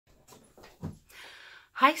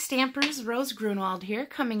Hi Stampers, Rose Grunwald here,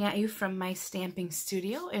 coming at you from my stamping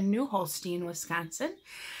studio in New Holstein, Wisconsin.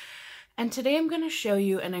 And today I'm going to show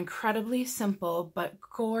you an incredibly simple but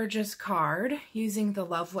gorgeous card using the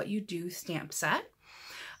Love What You Do stamp set.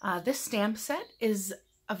 This stamp set is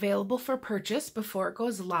available for purchase before it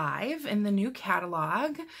goes live in the new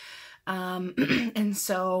catalog. And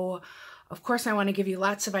so, of course, I want to give you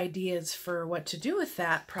lots of ideas for what to do with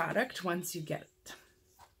that product once you get it.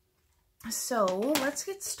 So let's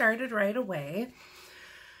get started right away.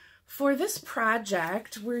 For this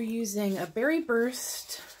project, we're using a Berry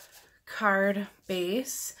Burst card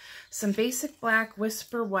base, some basic black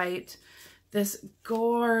Whisper White, this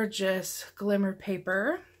gorgeous glimmer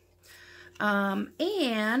paper,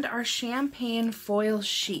 and our champagne foil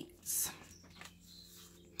sheets.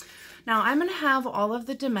 Now I'm going to have all of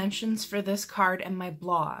the dimensions for this card in my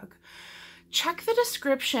blog. Check the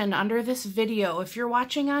description under this video. If you're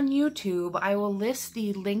watching on YouTube, I will list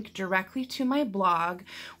the link directly to my blog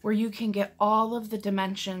where you can get all of the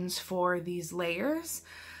dimensions for these layers.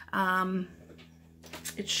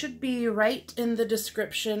 It should be right in the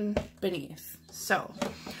description beneath. So,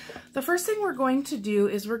 the first thing we're going to do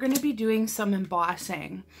is we're going to be doing some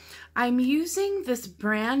embossing. I'm using this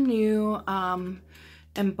brand new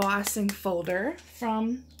embossing folder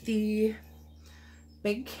from the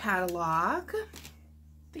big catalog.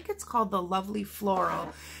 I think it's called the Lovely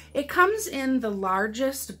Floral. It comes in the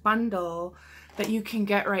largest bundle that you can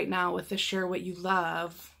get right now with the Share What You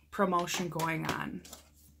Love promotion going on.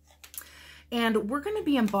 And we're going to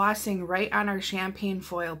be embossing right on our champagne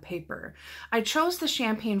foil paper. I chose the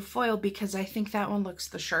champagne foil because I think that one looks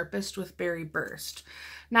the sharpest with Berry Burst.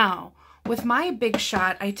 Now, with my Big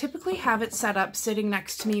Shot, I typically have it set up sitting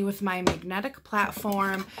next to me with my magnetic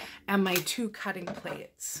platform and my 2 cutting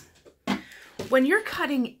plates. When you're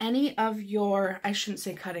cutting any of your, I shouldn't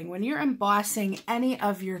say cutting, when you're embossing any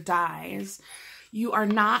of your dies, you are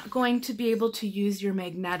not going to be able to use your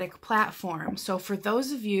magnetic platform. So for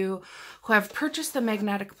those of you who have purchased the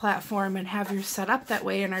magnetic platform and have yours set up that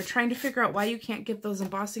way and are trying to figure out why you can't get those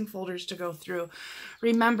embossing folders to go through,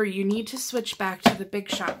 remember you need to switch back to the Big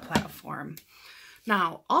Shot platform.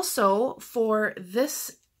 Now, also for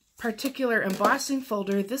this particular embossing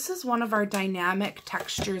folder, this is one of our dynamic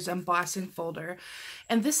textures embossing folder,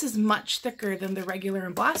 and this is much thicker than the regular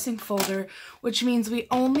embossing folder, which means we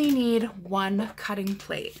only need 1 cutting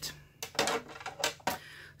plate.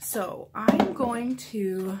 So I'm going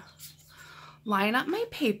to line up my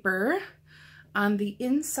paper on the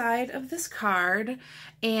inside of this card,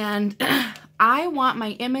 and I want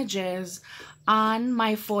my images on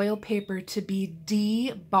my foil paper to be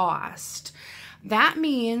debossed. That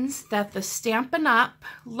means that the Stampin' Up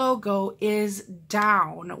logo is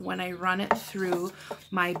down when I run it through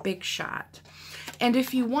my Big Shot. And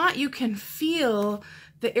if you want, you can feel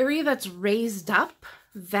the area that's raised up.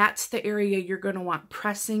 That's the area you're going to want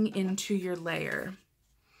pressing into your layer.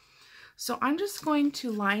 So I'm just going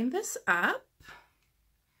to line this up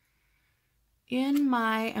in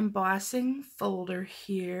my embossing folder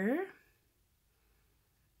here.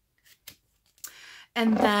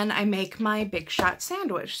 And then I make my Big Shot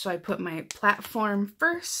sandwich. So I put my platform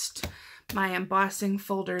first, my embossing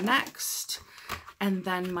folder next, and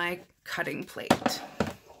then my cutting plate.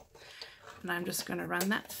 And I'm just going to run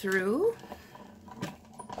that through.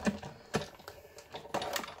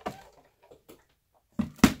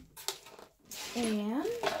 And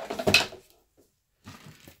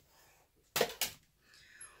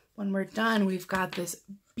when we're done, we've got this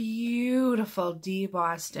beautiful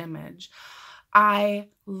debossed image. I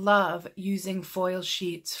love using foil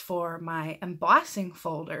sheets for my embossing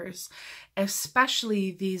folders,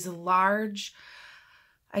 especially these large,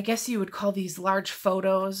 I guess you would call these large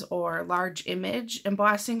photos or large image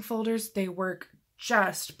embossing folders. They work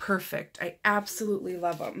just perfect. I absolutely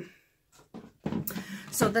love them.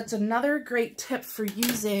 So that's another great tip for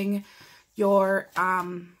using your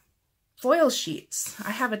foil sheets.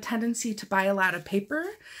 I have a tendency to buy a lot of paper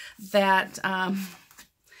that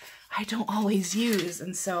I don't always use,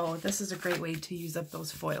 and so this is a great way to use up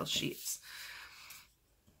those foil sheets.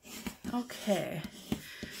 Okay,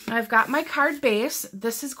 I've got my card base.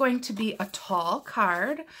 This is going to be a tall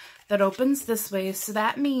card that opens this way, so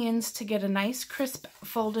that means to get a nice crisp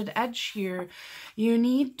folded edge here, you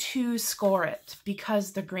need to score it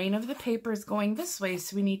because the grain of the paper is going this way,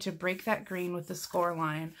 so we need to break that grain with the score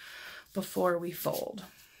line before we fold.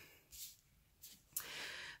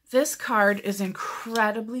 This card is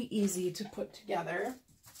incredibly easy to put together.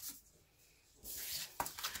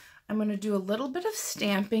 I'm going to do a little bit of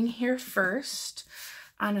stamping here first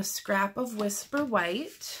on a scrap of Whisper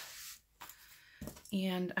White.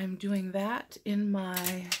 And I'm doing that in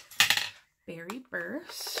my Berry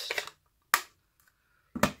Burst.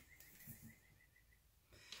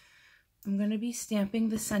 I'm going to be stamping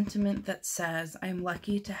the sentiment that says, "I'm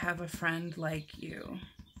lucky to have a friend like you."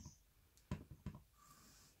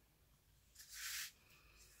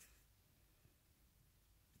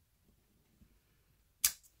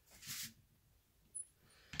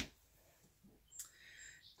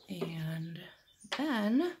 And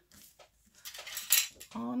then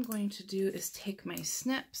all I'm going to do is take my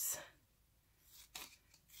snips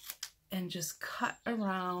and just cut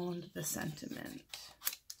around the sentiment.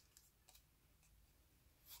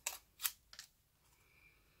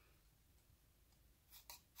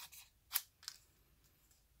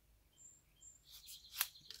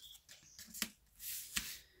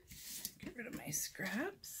 Get rid of my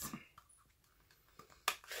scraps.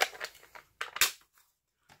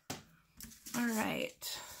 All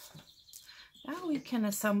right, now we can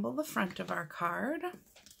assemble the front of our card.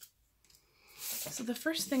 So the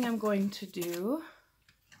first thing I'm going to do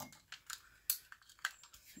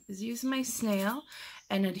is use my snail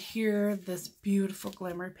and adhere this beautiful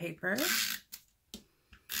glimmer paper.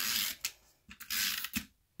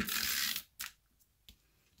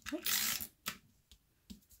 Oops.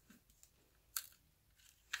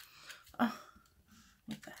 Oh,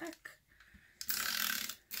 what the heck?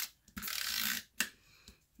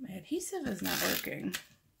 My adhesive is not working.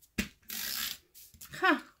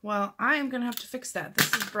 Huh, well, I am going to have to fix that.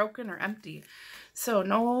 This is broken or empty. So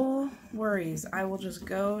no worries. I will just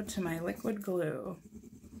go to my liquid glue,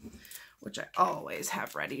 which I always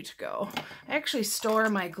have ready to go. I actually store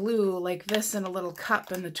my glue like this in a little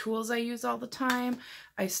cup, and the tools I use all the time,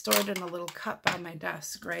 I store it in a little cup on my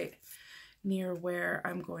desk right near where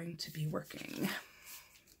I'm going to be working.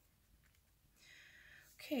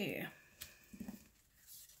 Okay.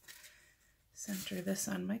 Center this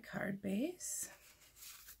on my card base.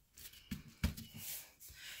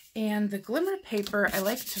 And the glimmer paper, I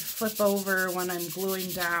like to flip over when I'm gluing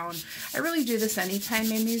down. I really do this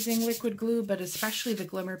anytime I'm using liquid glue, but especially the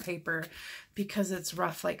glimmer paper because it's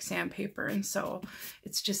rough like sandpaper, and so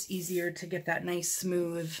it's just easier to get that nice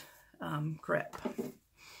smooth grip.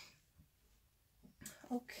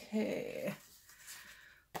 Okay,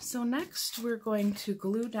 so next we're going to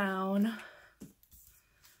glue down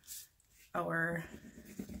our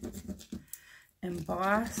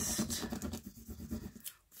embossed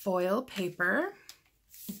foil paper.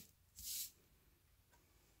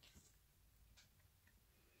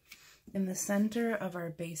 In the center of our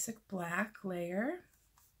basic black layer.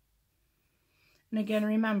 And again,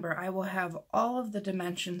 remember, I will have all of the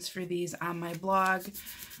dimensions for these on my blog.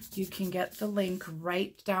 You can get the link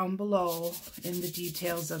right down below in the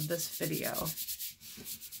details of this video.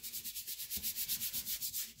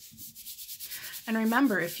 And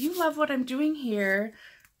remember, if you love what I'm doing here,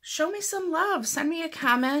 show me some love. Send me a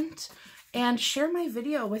comment and share my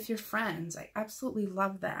video with your friends. I absolutely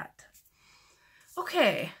love that.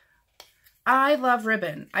 Okay, I love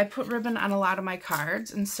ribbon. I put ribbon on a lot of my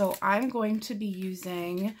cards, and so I'm going to be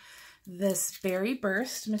using this Berry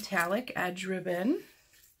Burst metallic edge ribbon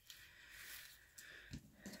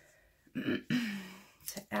to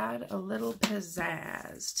add a little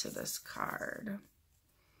pizzazz to this card.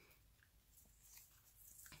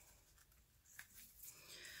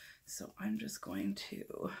 So I'm just going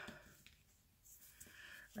to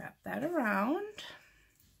wrap that around.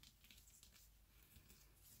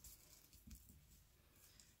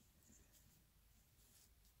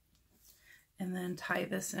 And then tie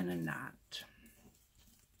this in a knot.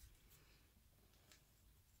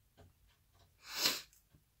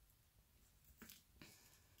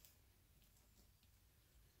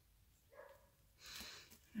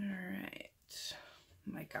 All right.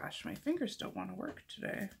 Oh my gosh, my fingers don't want to work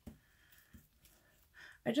today.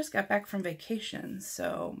 I just got back from vacation,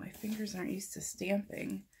 so my fingers aren't used to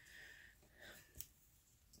stamping.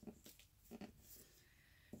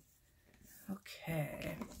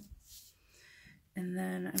 Okay. And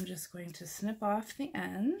then I'm just going to snip off the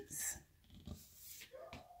ends.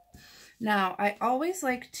 Now, I always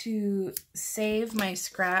like to save my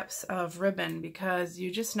scraps of ribbon because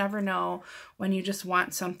you just never know when you just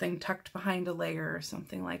want something tucked behind a layer or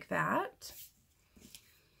something like that.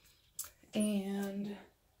 And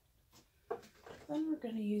then we're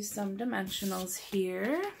going to use some dimensionals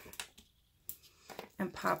here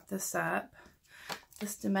and pop this up.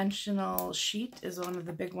 This dimensional sheet is one of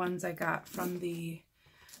the big ones I got from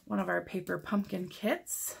one of our paper pumpkin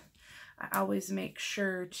kits. I always make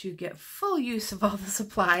sure to get full use of all the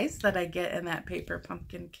supplies that I get in that paper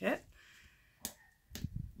pumpkin kit.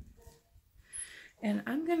 And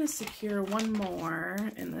I'm going to secure one more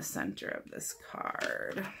in the center of this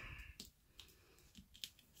card.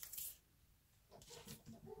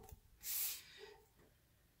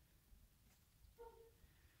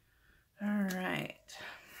 All right.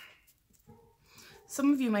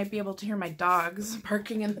 Some of you might be able to hear my dogs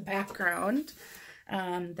barking in the background.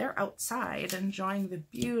 They're outside enjoying the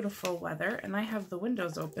beautiful weather, and I have the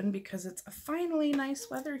windows open because it's finally nice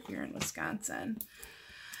weather here in Wisconsin.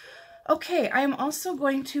 Okay, I'm also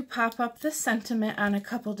going to pop up this sentiment on a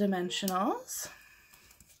couple dimensionals.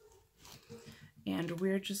 And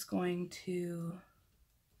we're just going to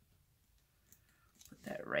put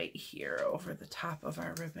that right here over the top of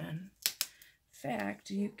our ribbon. In fact,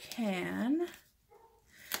 you can,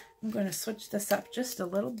 I'm going to switch this up just a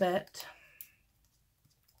little bit.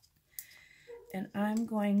 And I'm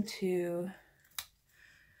going to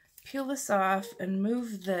peel this off and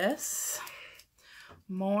move this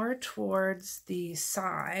more towards the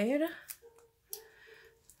side.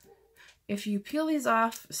 If you peel these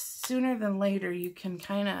off sooner than later, you can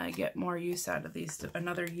kind of get more use out of these.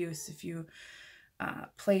 Another use if you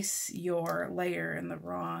place your layer in the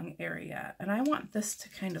wrong area. And I want this to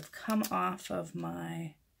kind of come off of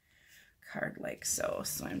my card like so.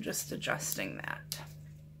 So I'm just adjusting that.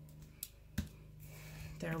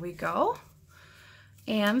 There we go.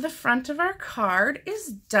 And the front of our card is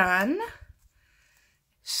done.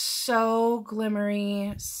 So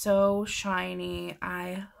glimmery, so shiny.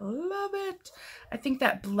 I love it. I think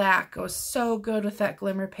that black goes so good with that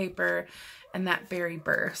glimmer paper and that berry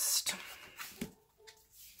burst.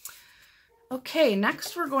 Okay,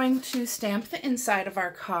 next we're going to stamp the inside of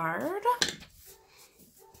our card.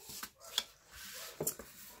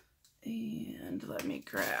 And let me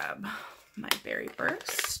grab my berry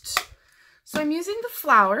burst. So I'm using the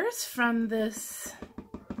flowers from this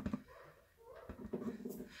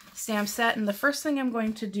stamp set, and the first thing I'm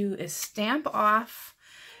going to do is stamp off,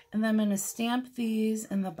 and then I'm going to stamp these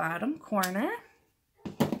in the bottom corner.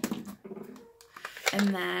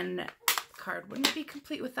 And then card wouldn't be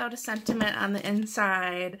complete without a sentiment on the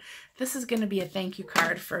inside. This is going to be a thank you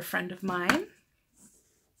card for a friend of mine.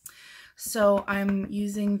 So I'm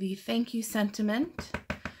using the thank you sentiment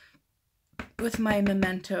with my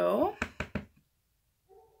memento.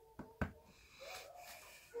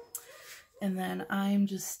 And then I'm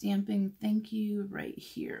just stamping thank you right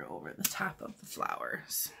here over the top of the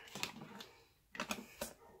flowers.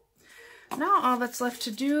 Now all that's left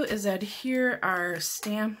to do is adhere our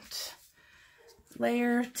stamped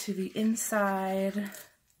layer to the inside.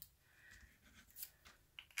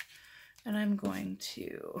 And I'm going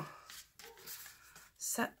to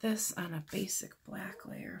set this on a basic black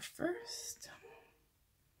layer first.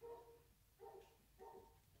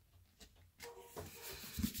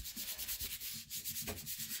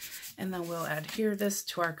 And then we'll adhere this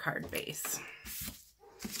to our card base.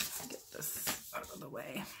 Get this out of the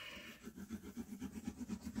way.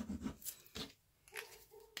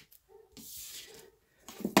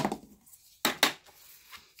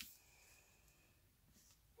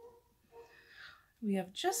 We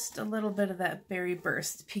have just a little bit of that berry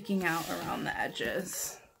burst peeking out around the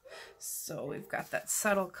edges. So we've got that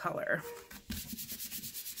subtle color.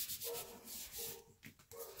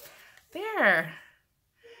 There.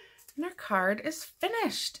 And our card is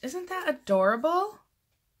finished. Isn't that adorable?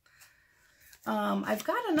 I've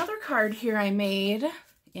got another card here I made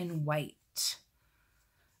in white.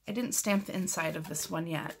 I didn't stamp the inside of this one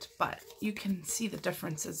yet, but you can see the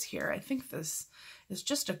differences here. I think this is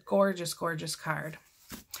just a gorgeous, gorgeous card.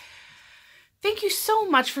 Thank you so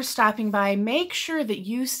much for stopping by. Make sure that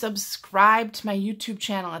you subscribe to my YouTube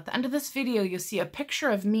channel. At the end of this video, you'll see a picture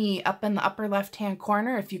of me up in the upper left-hand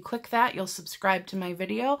corner. If you click that, you'll subscribe to my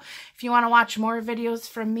video. If you want to watch more videos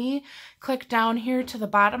from me, click down here to the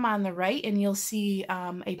bottom on the right, and you'll see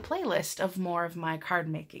a playlist of more of my card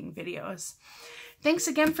making videos. Thanks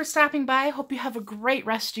again for stopping by. Hope you have a great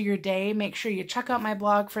rest of your day. Make sure you check out my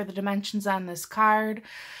blog for the dimensions on this card,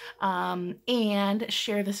 and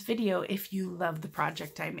share this video if you love the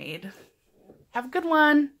project I made. Have a good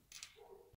one.